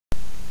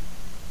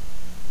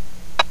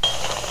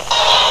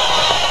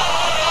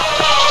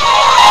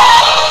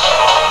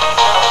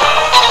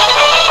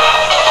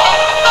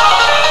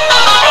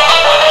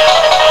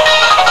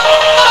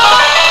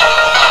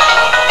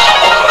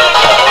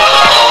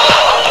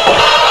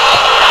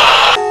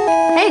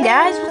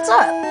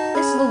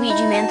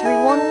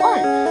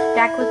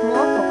back with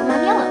more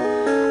Pokemon Yellow.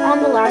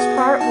 On the last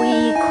part,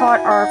 we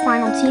caught our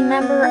final team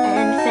member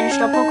and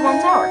finished up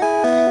Pokemon Tower.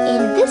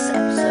 In this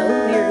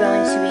episode, we are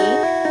going to be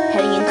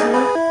heading into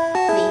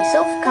the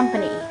Sylph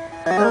Company,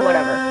 or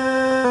whatever.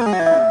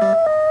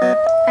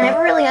 I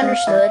never really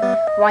understood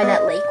why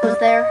that lake was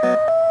there.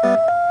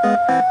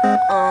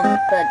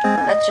 But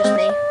that's just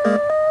me.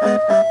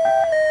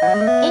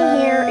 In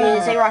here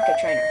is a rocket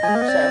trainer, so if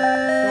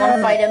you want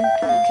to fight him,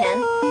 you can.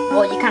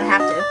 Well, you kind of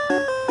have to.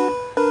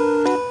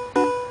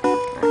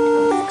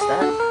 Alright, fix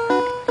that.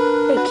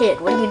 Hey kid,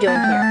 what are you doing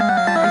here?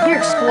 I'm here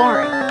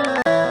exploring.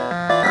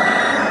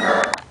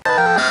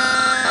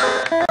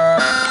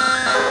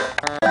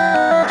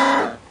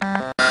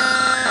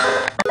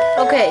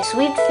 Okay, so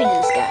we defeated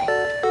this guy.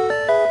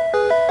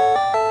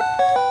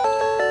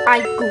 I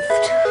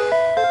goofed.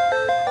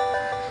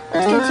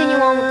 Let's continue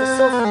on with the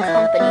Sylph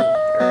Company,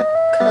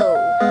 or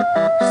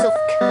Sylph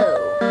Co.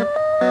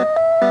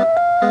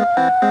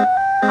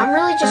 I'm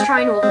really just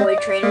trying to avoid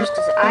trainers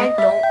because I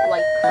don't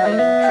like fighting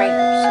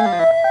trainers.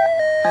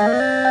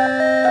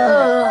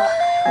 Ugh,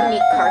 we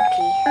need card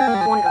key.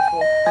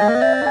 Wonderful.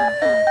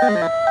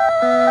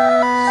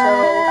 So,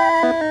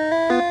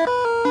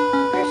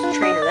 there's a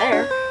trainer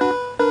there.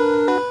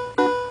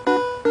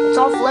 It's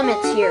off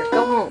limits here.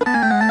 Go home.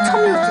 Tell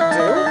me what to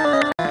do.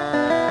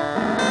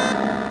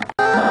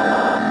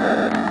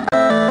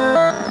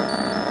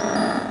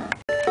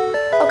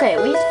 Okay,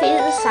 we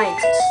defeated the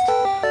scientist.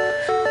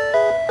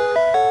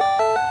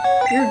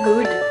 You're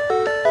good.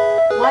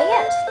 Why,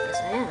 yes. Yes,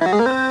 I am.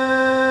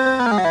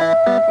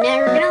 Now,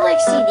 you're gonna,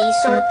 see these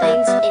sort of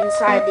things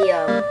inside the,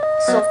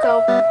 Sylph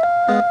Co.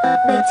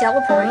 They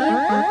teleport you,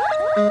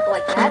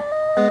 like that.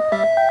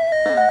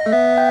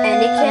 And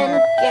it can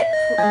get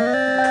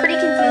pretty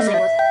confusing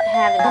with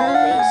having all of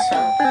these, so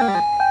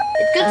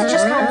it's good to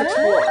just kind of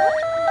explore.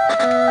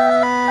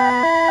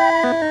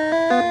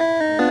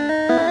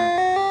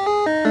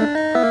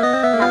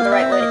 Not the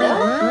right way to go.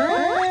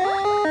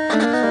 So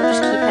we'll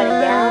just keep heading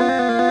down.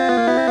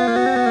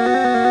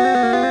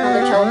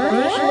 Another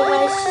teleportation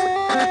device.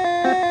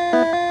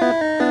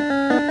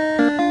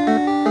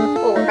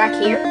 Oh, we're back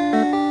here.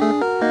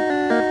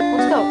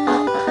 Let's go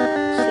up.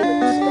 See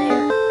what's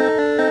there.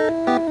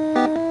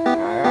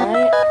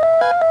 Alright.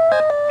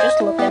 Just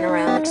looking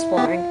around,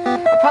 exploring.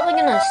 I'm probably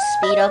gonna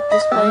speed up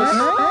this place.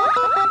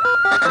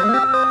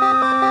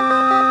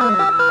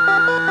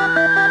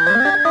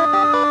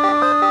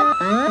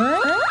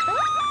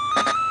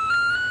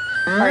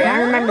 Alright, I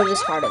remember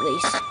this part at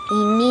least.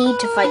 You need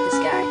to fight this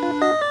guy.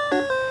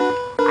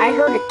 I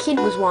heard a kid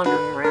was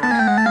wandering around.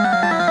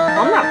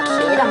 I'm not a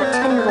kid, I'm a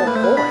 10-year-old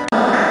boy.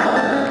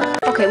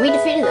 Okay, we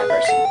defeated that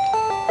person.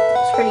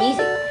 It's pretty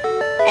easy.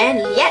 And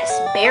yes,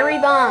 Barry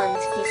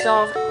Bonds. If you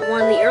saw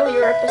one of the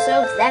earlier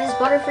episodes, that is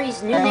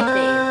Butterfree's new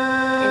nickname.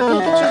 And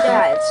Pikachu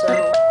died,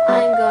 so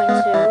I'm going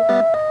to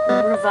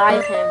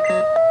revive him.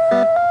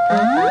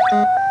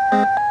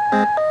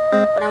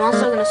 But I'm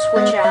also going to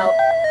switch out.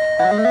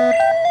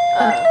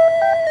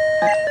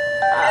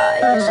 I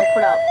guess I'll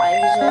put out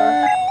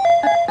Ivysaur.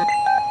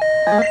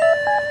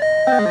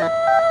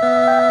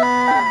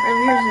 And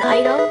here's an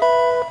item.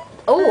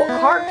 Oh, a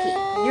card key.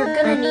 You're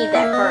gonna need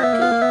that card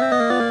key.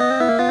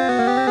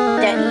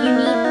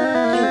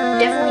 You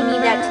definitely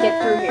need that to get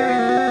through here.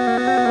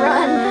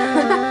 Run!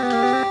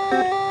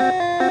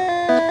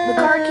 The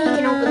card key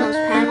can open those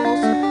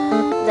panels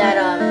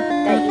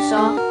that you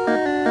saw.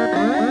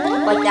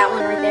 Like that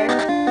one right there.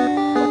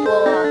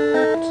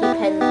 We'll keep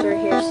heading through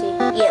here, see?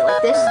 Yeah,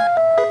 like this.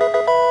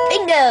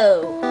 Bingo!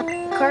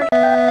 Card.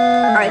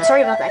 Alright,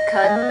 sorry about that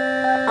cut.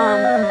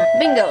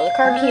 Bingo, the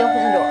card key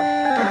opens the door.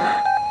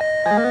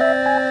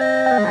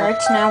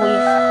 Alright, so now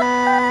we've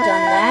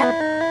done that.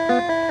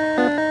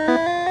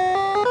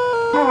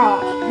 Oh,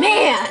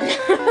 man!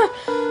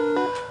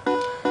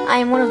 I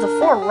am one of the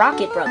 4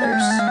 Rocket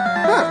Brothers.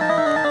 Huh.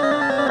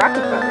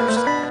 Rocket Brothers.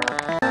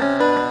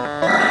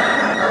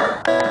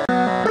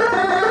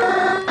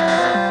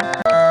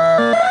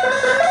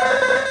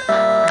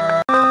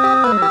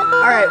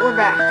 Alright, we're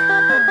back.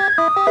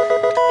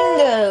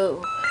 Bingo!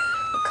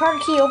 The card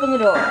key opened the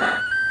door.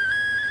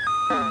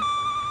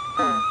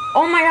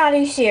 Oh my god, are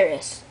you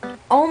serious?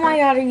 Oh my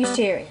god, are you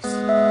serious?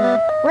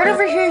 Right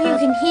over here you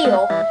can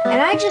heal,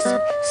 and I just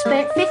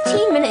spent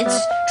 15 minutes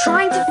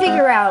trying to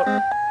figure out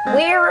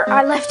where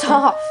I left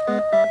off.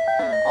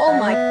 Oh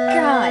my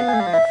god.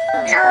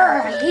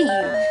 Urgh, I hate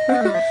you.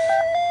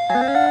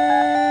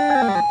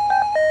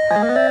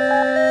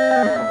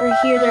 Over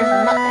here there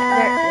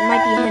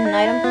might be a hidden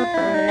item.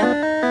 No,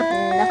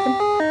 nothing.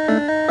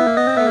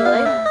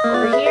 Anyway,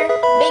 over here,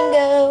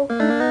 bingo.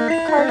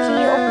 Card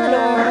key, open the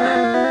door.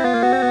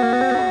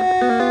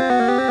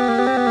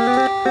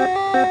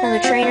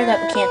 Another trainer that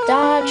we can't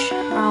dodge.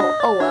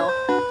 Oh well.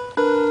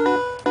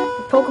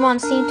 The Pokemon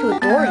seem to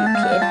adore you,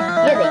 kid.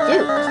 Yeah, they do,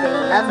 because they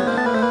love me.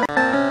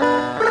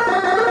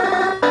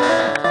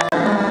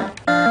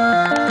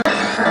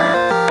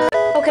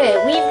 Okay,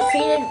 we've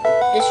defeated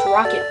this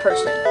rocket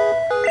person.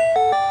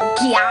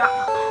 Yeah.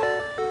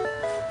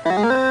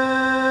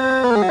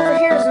 Over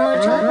here is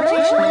another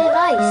teleportation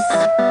device.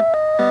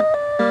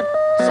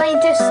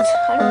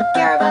 I don't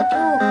care about you.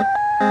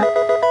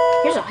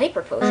 Here's a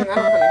hyper potion.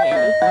 That'll come in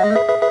handy.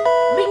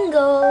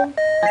 Bingo.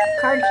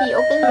 Card key.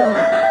 Open door.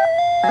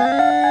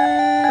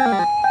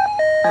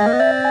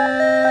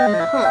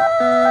 Huh.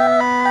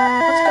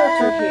 Let's go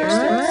through here.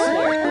 See what's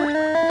here.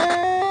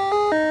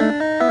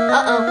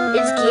 Uh-oh.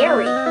 It's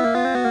Gary.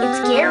 It's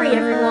Gary,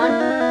 everyone.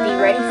 Be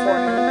ready for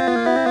him.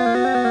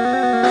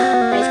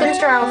 Now, he's gonna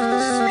start off with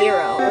the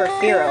Spearow, or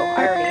Fearow.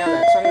 I already know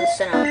that, so I'm gonna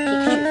send out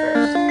Pikachu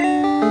first.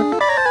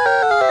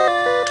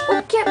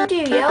 What kept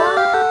you, Yellow?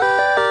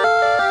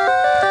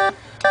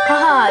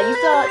 Haha, you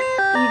thought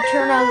you'd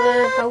turn out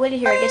if I waited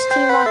here. I guess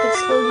Team Rocket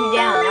slowed you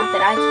down, not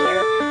that I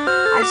care.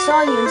 I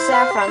saw you in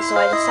Saffron, so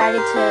I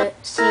decided to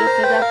see if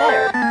you got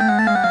better.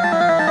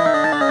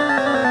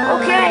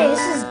 Okay,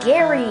 this is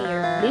Gary,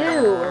 or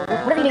Lou, or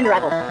whatever you name your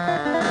rival.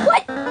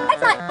 What?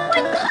 That's not...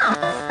 What?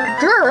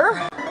 Grr!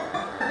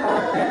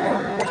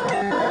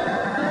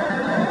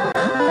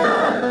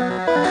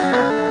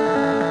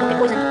 Okay,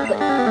 poison. Good.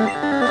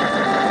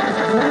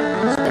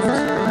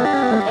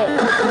 Okay.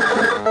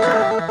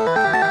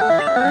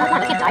 Come on,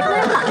 I can't die from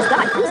that. Come on, just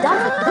die. Please die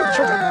for the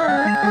children.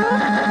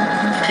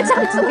 It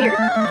sounded so weird.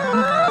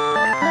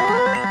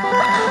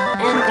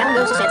 And down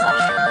goes the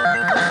Sandslash.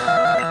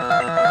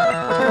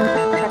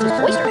 That's a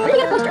Cloyster. Where did you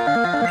get a Cloyster?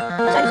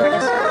 Dinosaur, I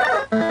guess.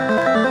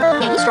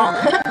 Yeah, he's strong.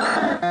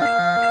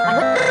 My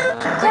whip.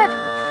 Grab!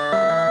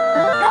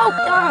 No!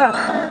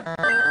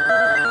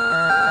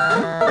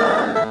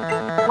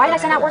 Why did I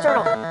send out War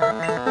Turtle?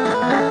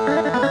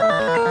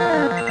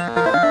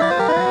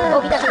 Oh,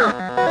 he got through. I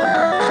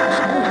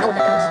don't even know what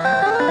that does.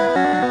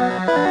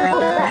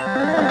 Holy crap.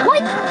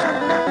 What?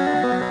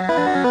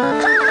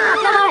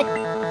 God!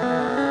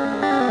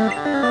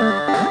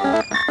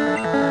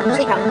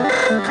 Sleep powder.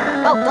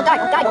 Oh, don't die,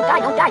 don't die, don't die,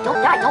 don't die,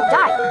 don't die, don't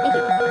die. Thank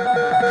you.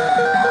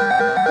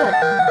 Good.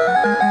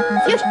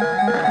 Fusion.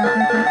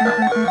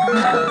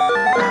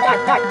 Die,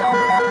 die, die.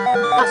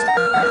 Dust.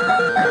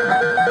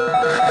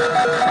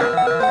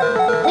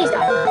 Please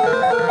die.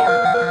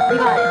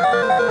 Revive.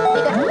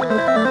 Pikachu.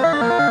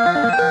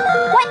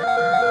 What?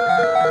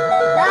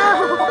 No!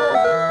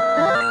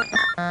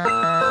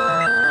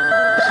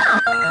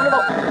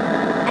 Thunderbolt.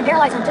 And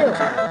paralyze him too.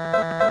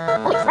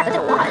 Holy crap, that did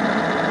a lot.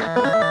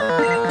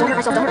 Don't hurt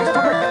myself, don't hurt myself,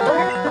 don't hurt, don't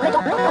hurt. Okay,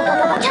 don't.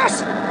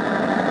 Yes!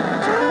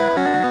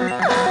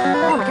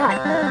 Oh my god.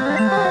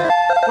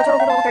 What's over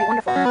level 30?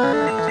 Wonderful. So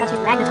let's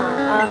use Magneton.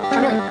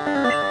 Charmeleon.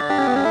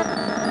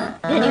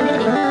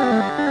 Nidoking.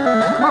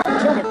 Come on,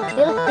 kill him.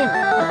 Kill him.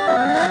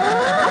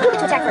 How do you get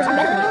to attack first? I'm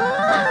better than you.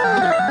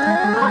 Thank you.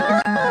 Ah, yes.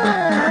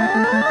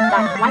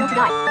 Die. Why won't you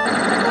die?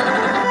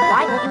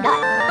 Why won't you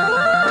die?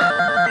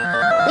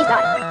 Please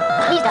die.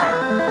 Please die.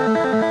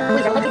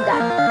 Please, I would like you to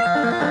die.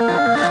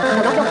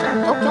 No, don't kill me.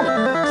 Don't kill me.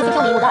 If you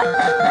kill me, you will die.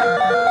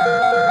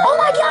 Oh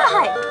my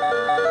god!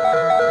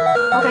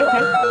 Okay,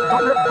 okay.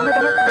 Don't hurt, don't hurt,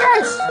 don't hurt.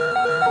 Yes!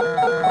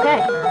 Okay.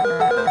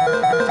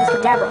 This is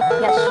Kadabra.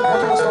 Yes, War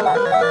Turtle's still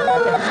alive.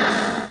 Okay.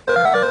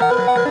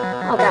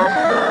 Oh god.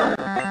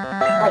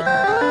 Like,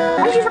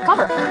 why did you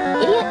recover?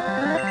 Idiot?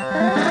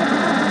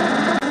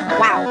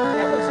 Wow,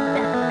 that was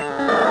bad.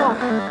 Oh.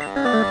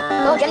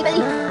 Go, Jelly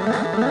Belly!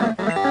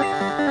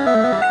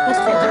 Yes,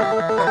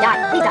 die,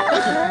 please die,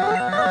 thank you.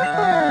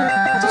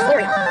 Let's use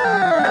Flareon.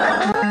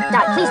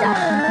 Die, please die.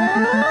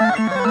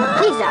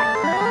 Please die.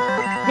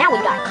 Now will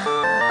you die?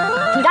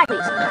 Can you die,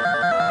 please?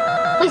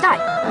 Please die.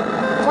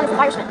 It's wonderful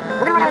Fire Spin.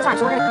 We're gonna run out of time,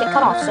 so we're gonna get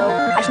cut off, so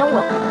I just know we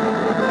will.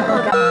 Oh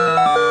my god.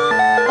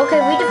 Okay,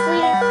 we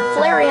defeated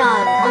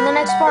Flareon. On the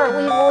next part,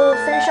 we will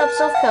finish up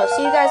Silph Co.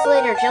 See you guys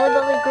later. Jelly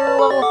Belly grew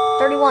level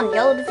 31.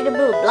 Yellow defeated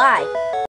Boo. Bye.